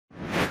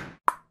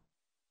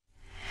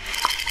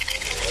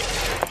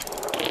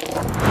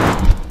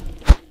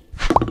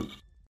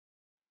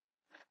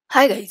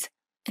Hi guys,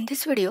 in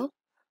this video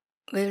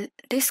we will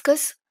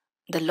discuss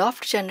the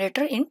Loft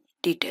generator in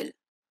detail.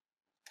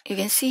 You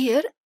can see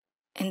here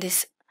in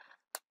this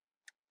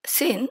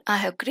scene I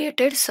have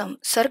created some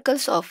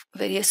circles of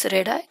various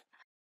radii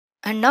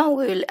and now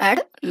we will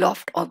add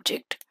Loft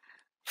object.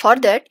 For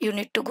that you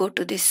need to go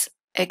to this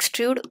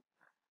extrude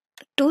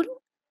tool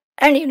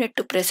and you need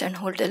to press and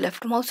hold the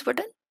left mouse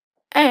button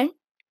and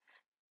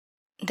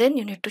then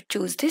you need to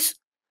choose this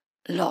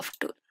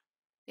Loft tool.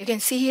 You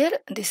can see here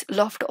this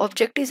Loft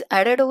object is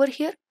added over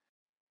here.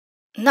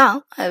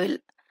 Now I will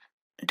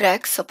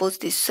drag suppose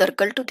this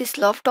circle to this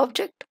Loft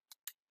object.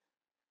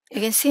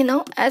 You can see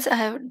now as I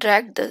have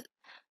dragged the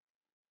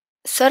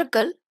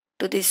circle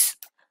to this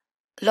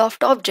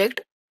Loft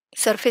object,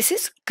 surface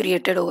is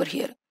created over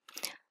here.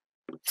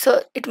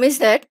 So it means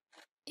that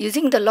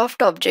using the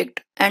Loft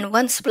object and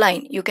one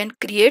spline you can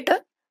create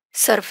a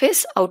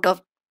surface out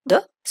of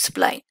the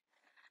spline.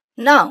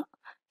 Now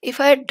if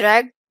I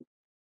drag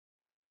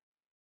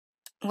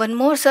one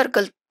more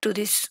circle to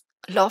this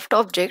Loft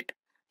object,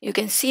 you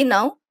can see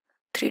now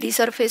 3D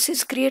surface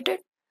is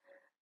created.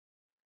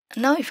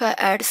 Now if I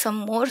add some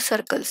more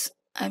circles,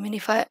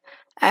 if I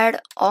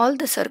add all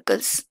the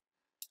circles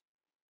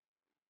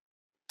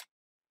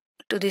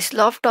to this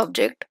Loft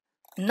object,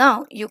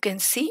 now you can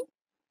see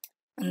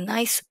a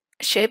nice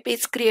shape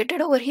is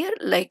created over here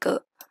like a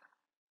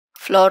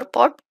flower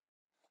pot.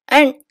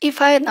 And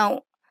if I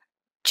now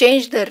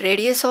change the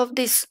radius of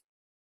these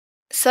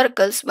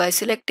circles by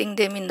selecting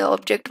them in the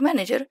object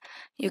manager,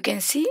 you can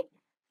see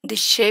this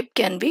shape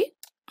can be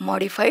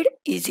modified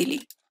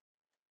easily.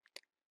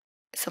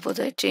 Suppose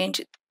I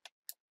change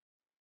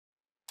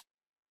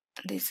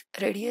this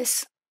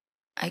radius,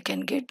 I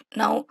can get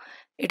now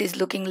it is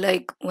looking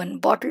like one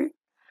bottle.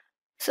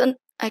 So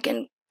I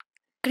can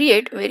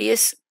create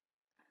various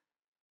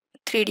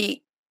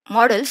 3D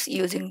models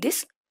using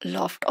this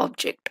Loft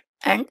object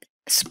and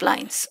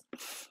splines.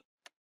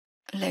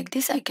 Like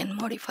this I can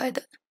modify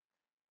the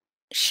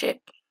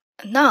shape.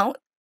 Now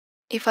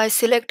if I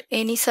select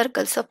any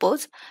circle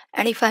suppose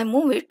and if I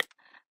move it,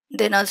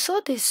 then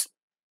also this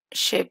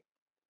shape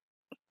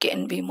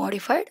can be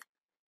modified.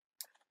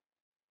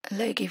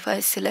 Like if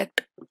I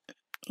select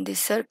this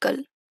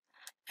circle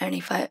and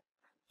if I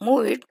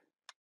move it,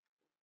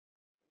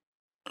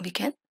 we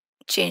can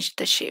change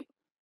the shape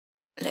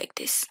like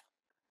this.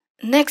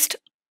 Next,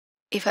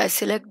 if I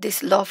select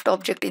this Loft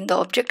object in the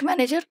object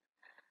manager,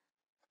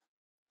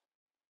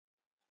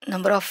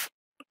 number of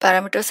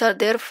parameters are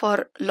there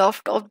for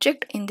Loft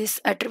object in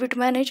this attribute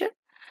manager.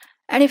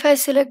 And if I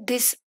select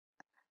this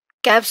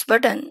caps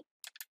button,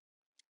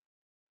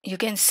 you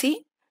can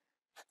see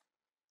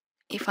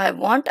if I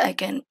want I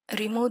can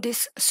remove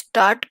this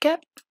start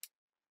cap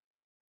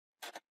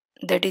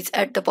that is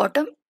at the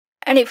bottom,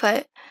 and if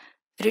I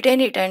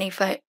retain it and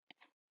if I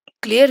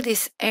clear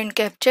this end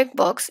cap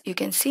checkbox, you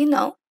can see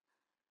now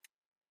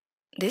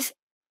this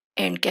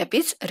end cap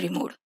is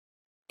removed.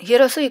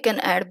 Here also you can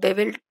add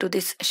bevel to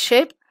this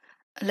shape.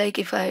 Like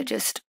if I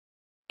just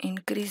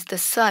increase the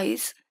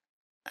size,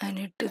 I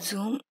need to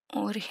zoom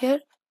over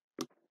here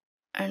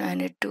and I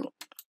need to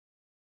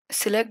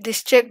select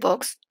this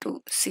checkbox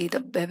to see the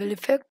bevel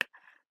effect.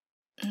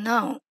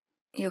 Now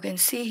you can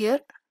see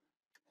here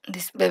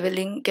this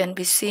beveling can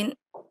be seen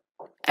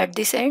at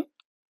this end.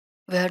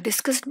 We have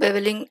discussed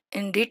beveling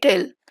in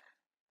detail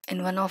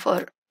in one of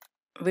our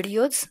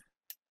videos.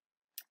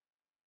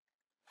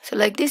 So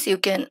like this you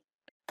can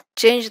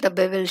change the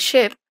bevel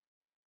shape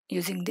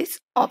using these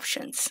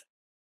options.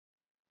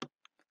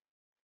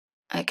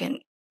 I can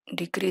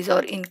decrease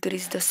or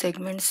increase the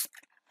segments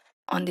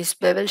on this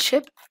bevel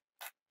shape.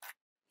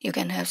 You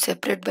can have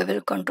separate bevel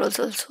controls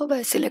also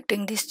by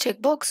selecting this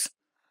checkbox.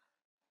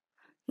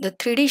 The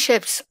 3D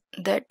shapes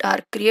that are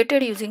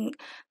created using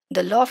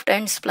the Loft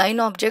and spline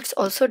objects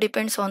also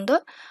depends on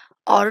the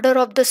order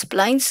of the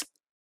splines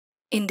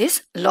in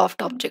this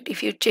Loft object.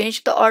 If you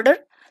change the order,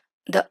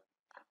 the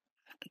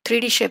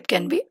 3D shape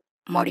can be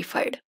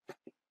modified.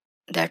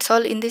 That's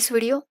all in this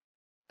video.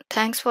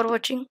 Thanks for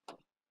watching.